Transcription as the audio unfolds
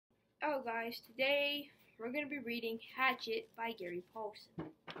Oh guys, today we're going to be reading Hatchet by Gary Paulson.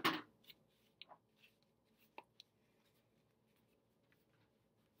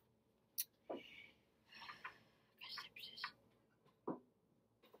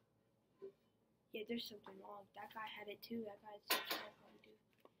 Yeah, there's something wrong. That guy had it too. That guy had something wrong too.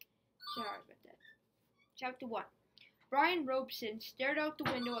 Sorry about that. Chapter 1. Brian Robeson stared out the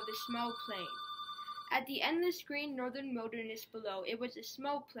window of the small plane. At the endless green northern wilderness below, it was a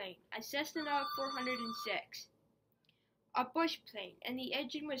small plane, a Cessna 406. A bush plane, and the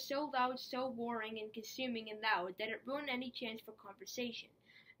engine was so loud, so roaring and consuming and loud, that it ruined any chance for conversation.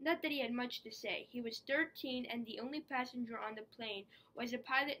 Not that he had much to say. He was 13, and the only passenger on the plane was a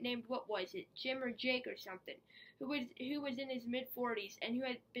pilot named, what was it, Jim or Jake or something, who was in his mid-40s, and who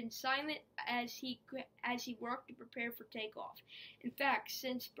had been silent as he worked to prepare for takeoff. In fact,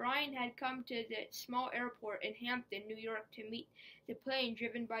 since Brian had come to the small airport in Hampton, New York, to meet the plane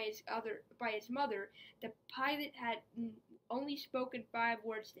driven by his mother, the pilot had only spoken 5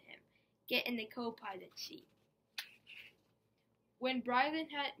 words to him: "Get in the co-pilot seat." When Brian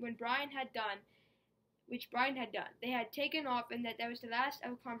had done, they had taken off, and that was the last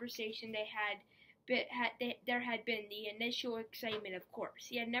of conversation there had been the initial excitement, of course.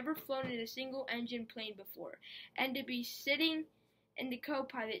 He had never flown in a single-engine plane before, and to be sitting in the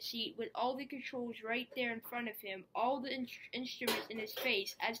co-pilot seat with all the controls right there in front of him, all the instruments in his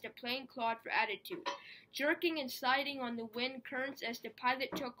face as the plane clawed for altitude, jerking and sliding on the wind currents as the pilot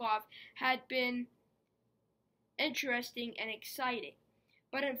took off, had been interesting and exciting.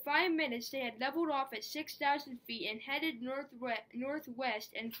 But in 5 minutes they had leveled off at 6,000 feet and headed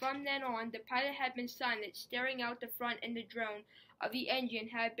northwest, and from then on the pilot had been silent, staring out the front, and the drone of the engine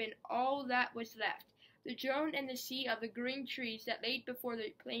had been all that was left. The drone and the sea of the green trees that lay before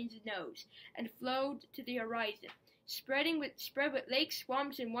the plane's nose and flowed to the horizon, spread with lakes,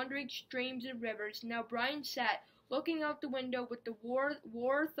 swamps, and wandering streams and rivers. Now Brian sat looking out the window with the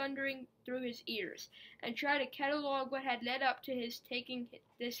war thundering through his ears, and tried to catalog what had led up to his taking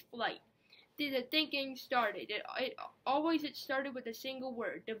this flight. The thinking started. It started with a single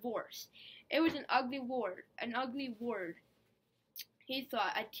word: divorce. It was an ugly word, he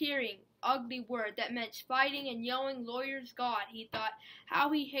thought, a tearing, ugly word that meant fighting and yelling. Lawyers, God, he thought,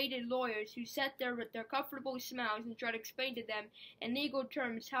 how he hated lawyers who sat there with their comfortable smiles and tried to explain to them in legal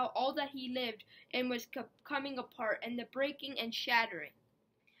terms how all that he lived in was coming apart, and the breaking and shattering.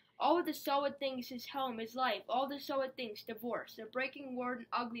 All of the solid things, his home, his life, all the solid things: divorce, a breaking word, an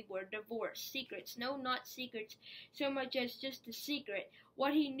ugly word, divorce, secrets, no, not secrets so much as just a secret,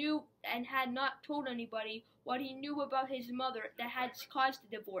 what he knew and had not told anybody, what he knew about his mother that had caused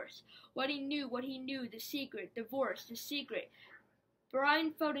the divorce, what he knew, the secret, divorce, the secret.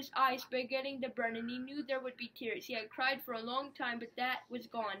 Brian felt his eyes beginning to burn, and he knew there would be tears. He had cried for a long time, but that was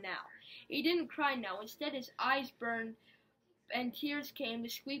gone now. He didn't cry now. Instead, his eyes burned, and tears came,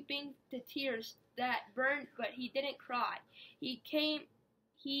 the tears that burned, but he didn't cry.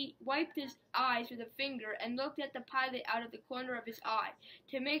 He wiped his eyes with a finger and looked at the pilot out of the corner of his eye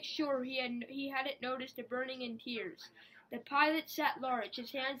to make sure he hadn't noticed the burning and tears. The pilot sat large,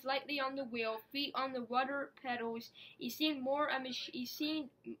 his hands lightly on the wheel, feet on the rudder pedals. He seemed more a machine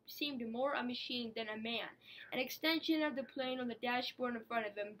than a man, an extension of the plane on the dashboard in front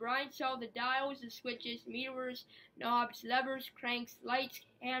of him. Brian saw the dials, the switches, meters, knobs, levers, cranks, lights,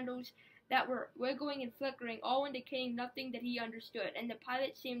 handles that were wiggling and flickering, all indicating nothing that he understood, and the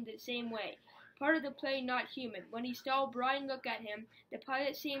pilot seemed the same way. Part of the plane, not human. When he saw Brian look at him, the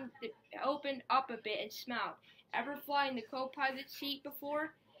pilot seemed to open up a bit and smiled. Ever fly in the co-pilot seat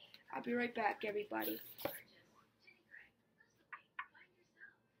before? I'll be right back, everybody.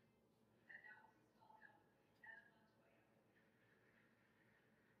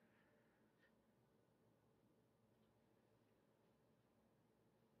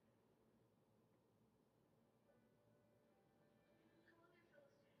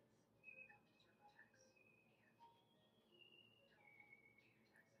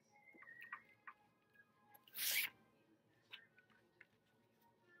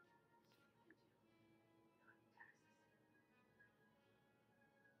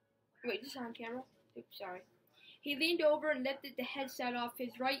 Wait, this is on camera? Oops, sorry. He leaned over and lifted the headset off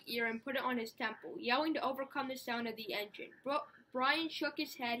his right ear and put it on his temple, yelling to overcome the sound of the engine. Brian shook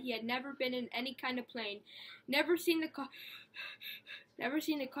his head. He had never been in any kind of plane, never seen the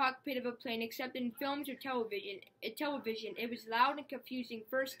cockpit of a plane except in films or television. It was loud and confusing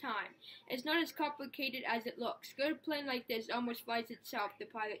first time. It's not as complicated as it looks. Good plane like this almost flies itself, the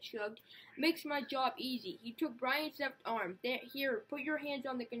pilot shrugged. Makes my job easy. He took Brian's left arm. Here, put your hands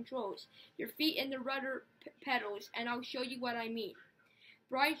on the controls, your feet in the rudder pedals, and I'll show you what I mean.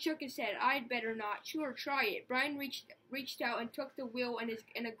 Brian shook his head. I'd better not. Sure, try it. Brian reached out and took the wheel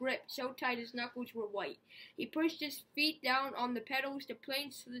in a grip so tight his knuckles were white. He pushed his feet down on the pedals. The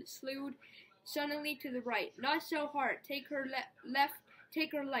plane slewed suddenly to the right. Not so hard. Take her left.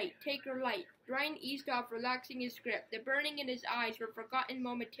 Take her light. Take her light. Brian eased off, relaxing his grip. The burning in his eyes were forgotten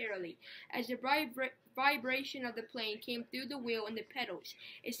momentarily as the vibration of the plane came through the wheel and the pedals.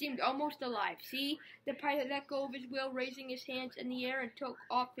 It seemed almost alive. See? The pilot let go of his wheel, raising his hands in the air, and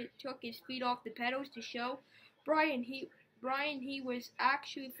took his feet off the pedals to show Brian he was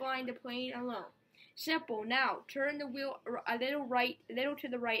actually flying the plane alone. Simple. Now turn the wheel a little to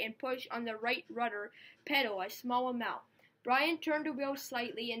the right, and push on the right rudder pedal a small amount. Brian turned the wheel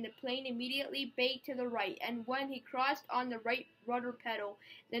slightly, and the plane immediately baked to the right, and when he crossed on the right rudder pedal,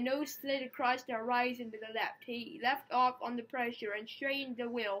 the nose slid across the horizon to the left. He left off on the pressure and straightened the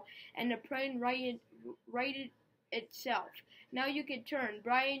wheel, and the plane righted itself. Now you can turn.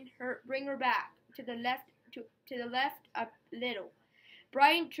 Brian, bring her back to the left a little.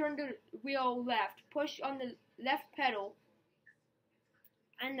 Brian turned the wheel left, pushed on the left pedal,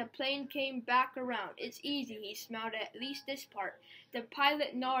 and the plane came back around. It's easy, he smiled, at least this part. The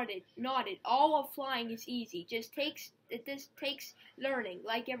pilot nodded. All of flying is easy. It just takes learning,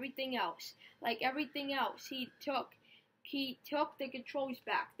 like everything else. He took the controls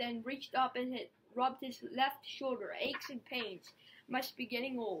back, then reached up and rubbed his left shoulder. Aches and pains. Must be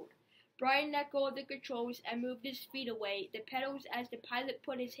getting old. Brian let go of the controls and moved his feet away, the pedals, as the pilot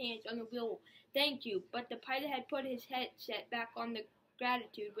put his hands on the wheel. Thank you, but the pilot had put his headset back on. The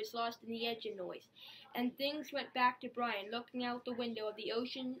gratitude was lost in the engine noise, and things went back to Brian, looking out the window of the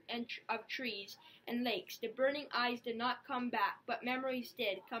ocean and of trees and lakes. The burning eyes did not come back, but memories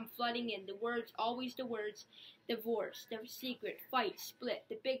did come flooding in. The words, always the words: divorce, the secret, fight, split,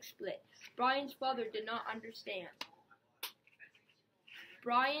 the big split. Brian's father did not understand.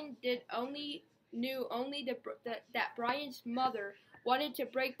 Brian knew only that Brian's mother wanted to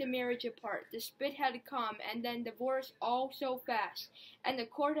break the marriage apart. The split had come, and then divorce, all so fast. And the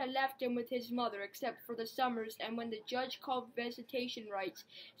court had left him with his mother, except for the summers, and when the judge called visitation rights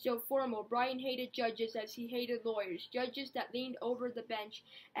so formal. Brian hated judges as he hated lawyers, judges that leaned over the bench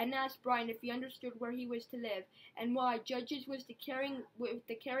and asked Brian if he understood where he was to live, and why. Judges with the caring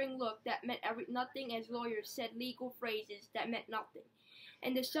look that meant nothing, as lawyers said legal phrases that meant nothing.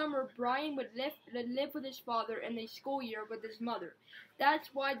 In the summer, Brian would live with his father, and the school year with his mother.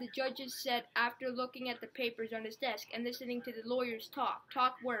 That's why the judges said, after looking at the papers on his desk and listening to the lawyers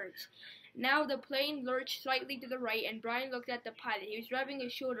talk words. Now the plane lurched slightly to the right, and Brian looked at the pilot. He was rubbing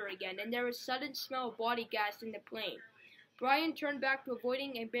his shoulder again, and there was a sudden smell of body gas in the plane. Brian turned back to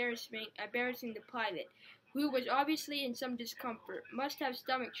avoiding embarrassing the pilot, who was obviously in some discomfort, must have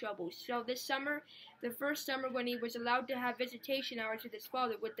stomach troubles. So this summer, the first summer when he was allowed to have visitation hours with his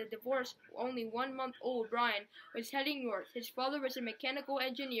father, with the divorce only 1 month old, Brian was heading north. His father was a mechanical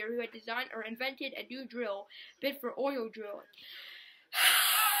engineer who had designed or invented a new drill bit for oil drilling.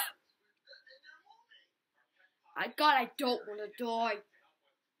 I don't want to die.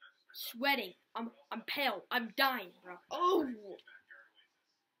 Sweating. I'm pale. I'm dying, bro. Oh!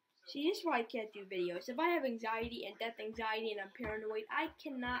 See, this is why I can't do videos. If I have anxiety and death anxiety and I'm paranoid, I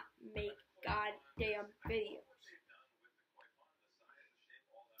cannot make goddamn videos.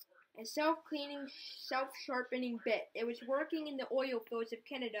 A self-cleaning, self-sharpening bit. It was working in the oil fields of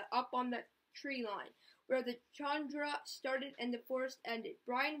Canada up on the tree line, where the tundra started and the forest ended.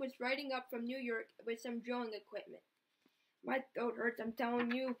 Brian was riding up from New York with some drilling equipment. My throat hurts, I'm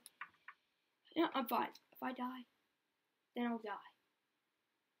telling you. Yeah, I'm fine. If I die, then I'll die.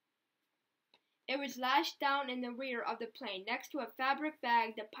 It was lashed down in the rear of the plane, next to a fabric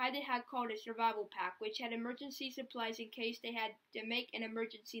bag the pilot had called a survival pack, which had emergency supplies in case they had to make an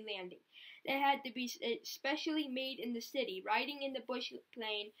emergency landing. They had to be specially made in the city. Riding in the bush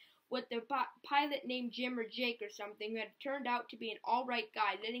plane with the pilot named Jim or Jake or something, who had turned out to be an all-right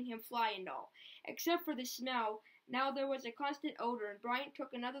guy, letting him fly and all. Except for the smell, now there was a constant odor, and Brian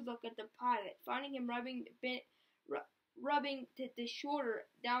took another look at the pilot, finding him rubbing the shoulder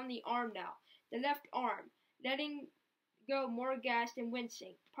down the arm now. The left arm, letting go more gassed and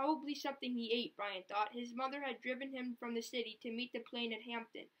wincing. Probably something he ate, Brian thought. His mother had driven him from the city to meet the plane at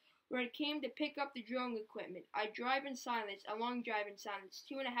Hampton, where it came to pick up the drilling equipment. A drive in silence, a long drive in silence.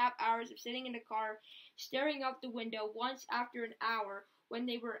 2.5 hours of sitting in the car, staring out the window. Once, after an hour, when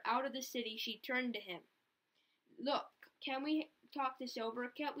they were out of the city, she turned to him. Look, can we talk this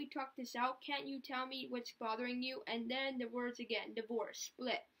over? Can't we talk this out? Can't you tell me what's bothering you? And then the words again. Divorce.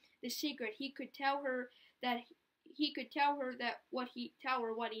 Split. The secret. He could tell her what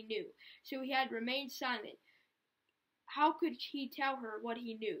he knew. So he had remained silent. how could he tell her what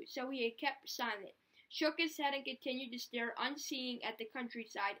he knew? So he had kept silent, shook his head, and continued to stare unseeing at the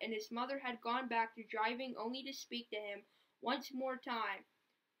countryside, and his mother had gone back to driving only to speak to him one more time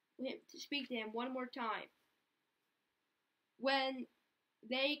when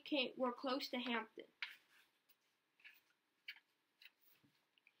they were close to Hampton.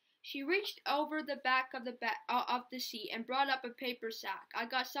 She reached over the back of the seat and brought up a paper sack. "I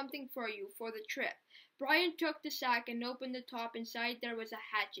got something for you for the trip." Brian took the sack and opened the top. Inside there was a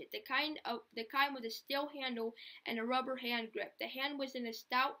hatchet, the kind with a steel handle and a rubber hand grip. The hand was in a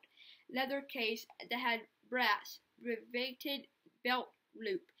stout leather case that had brass riveted belt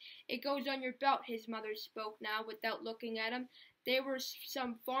loop. "It goes on your belt," his mother spoke now without looking at him. There were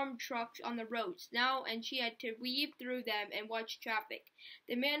some farm trucks on the roads now, and she had to weave through them and watch traffic.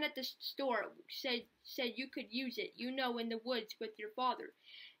 "The man at the store said you could use it, in the woods with your father."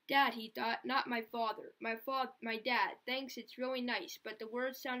 "Dad," he thought, "not my father. My dad. Thanks, it's really nice," but the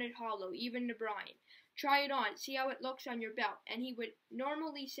words sounded hollow, even to Brian. "Try it on, see how it looks on your belt." And he would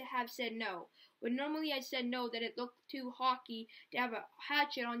normally have said no. Would normally have said no, that it looked too hawky to have a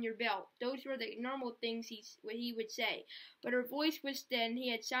hatchet on your belt. Those were the normal things he would say. But her voice was thin. He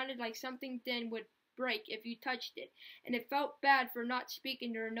had sounded like something thin would break if you touched it, and it felt bad for not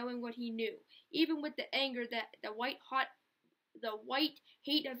speaking to her, knowing what he knew. Even with the anger, the white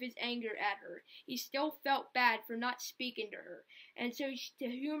hate of his anger at her, he still felt bad for not speaking to her. And so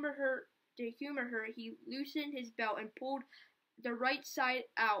to humor her, he loosened his belt and pulled the right side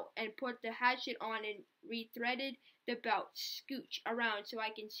out and put the hatchet on and rethreaded the belt. "Scooch around so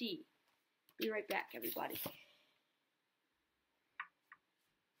I can see." Be right back, everybody.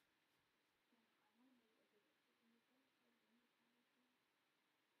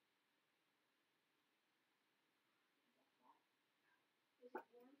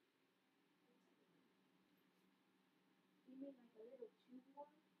 You made like a little tube one?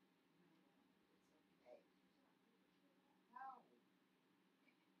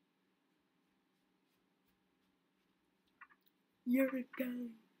 You're a guy.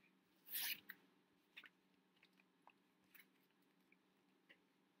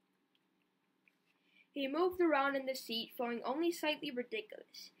 He moved around in the seat, feeling only slightly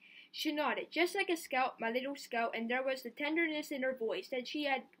ridiculous. She nodded, "Just like a scout, my little scout," and there was the tenderness in her voice that she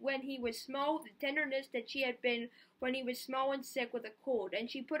had when he was small, the tenderness that she had been when he was small and sick with a cold, and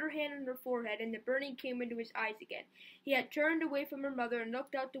she put her hand on her forehead, and the burning came into his eyes again. He had turned away from her mother and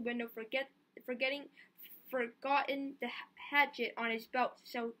looked out the window, forgotten the hatchet on his belt,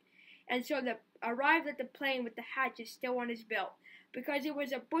 arrived at the plane with the hatchet still on his belt. Because it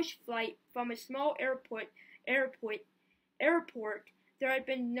was a bush flight from a small airport, there had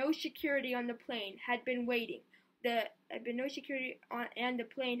been no security on the plane, and the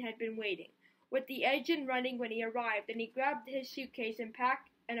plane had been waiting, with the engine running when he arrived, and he grabbed his suitcase and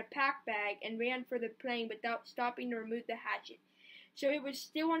a pack bag and ran for the plane without stopping to remove the hatchet. So it was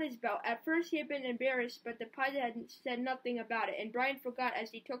still on his belt. At first he had been embarrassed, but the pilot had said nothing about it, and Brian forgot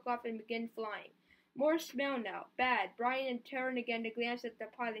as he took off and began flying. More smell now. Bad. Brian turned again to glance at the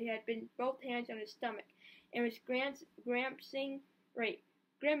pilot. He had been both hands on his stomach, and was grimacing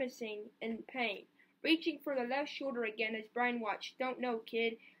in pain, reaching for the left shoulder again as Brian watched. "Don't know,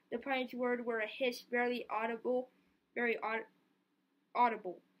 kid." The pilot's words were a hiss, very audible. "Bad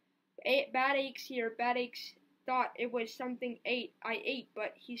aches here, bad aches." Thought it was something I ate,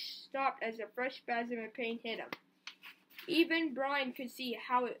 but he stopped as a fresh spasm of pain hit him. Even Brian could see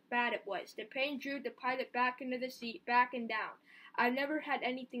how bad it was. The pain drew the pilot back into the seat, back and down. "I've never had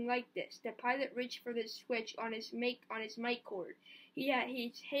anything like this." The pilot reached for the switch on his mic cord. He had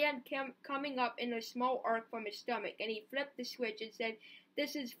his hand coming up in a small arc from his stomach, and he flipped the switch and said,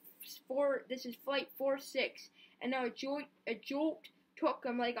 This is flight 46." And a jolt took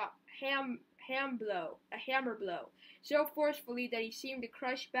him like a hammer blow, so forcefully that he seemed to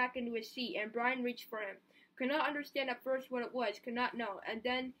crush back into his seat, and Brian reached for him. Could not understand at first what it was, could not know, and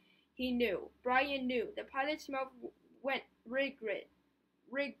then he knew. Brian knew. The pilot's mouth went rigid.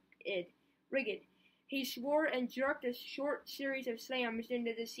 He swore and jerked a short series of slams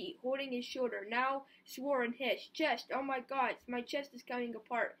into the seat, holding his shoulder. Now swore and hissed. "Chest, oh my God, my chest is coming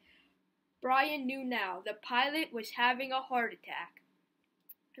apart." Brian knew now. The pilot was having a heart attack.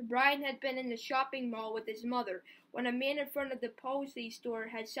 Brian had been in the shopping mall with his mother when a man in front of the Palsy store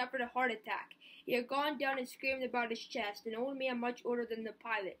had suffered a heart attack. He had gone down and screamed about his chest, an old man much older than the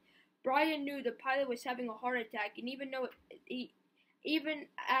pilot. Brian knew the pilot was having a heart attack, and even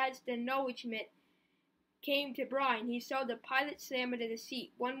as the acknowledgement came to Brian, he saw the pilot slam into the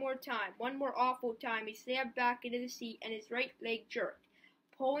seat. One more awful time, he slammed back into the seat, and his right leg jerked.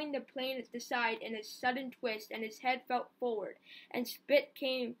 pulling the plane at the side in a sudden twist, and his head fell forward, and spit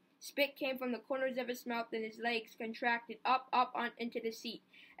came from the corners of his mouth, and his legs contracted up into the seat,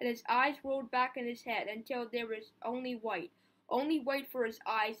 and his eyes rolled back in his head until there was only white for his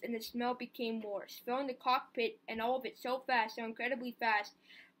eyes, and the smell became worse, filling the cockpit, and all of it so fast, so incredibly fast,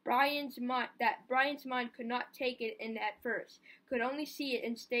 Brian's mind could not take it in at first, could only see it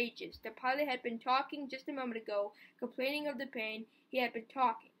in stages. The pilot had been talking just a moment ago, complaining of the pain. He had been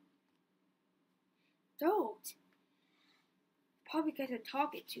talking. Don't. Probably because I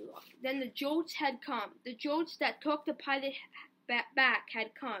talk it too long. Then the jolts had come. The jolts that took the pilot back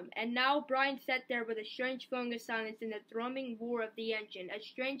had come, and now Brian sat there with a strange feeling of silence in the thrumming roar of the engine, a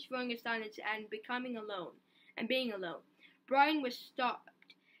strange feeling of silence and being alone. Brian was stopped.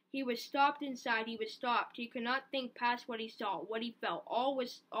 He was stopped inside. He was stopped. He could not think past what he saw, what he felt. All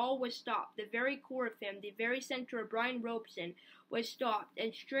was stopped. The very core of him, the very center of Brian Robeson, was stopped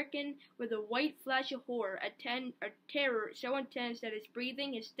and stricken with a white flash of horror, a terror so intense that his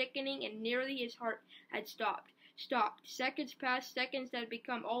breathing, his thickening, and nearly his heart had stopped. Seconds passed, seconds that had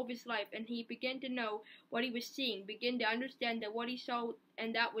become all of his life, and he began to know what he was seeing, began to understand that what he saw,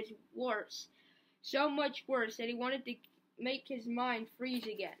 and that was worse. So much worse that he wanted to make his mind freeze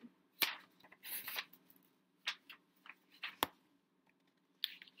again.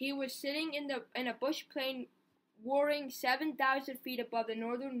 He was sitting in a bush plane roaring 7,000 feet above the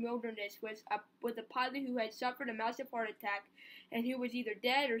northern wilderness with a pilot who had suffered a massive heart attack and who was either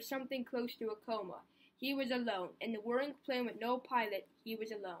dead or something close to a coma. He was alone. In the whirring plane with no pilot, he was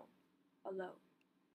alone. Alone.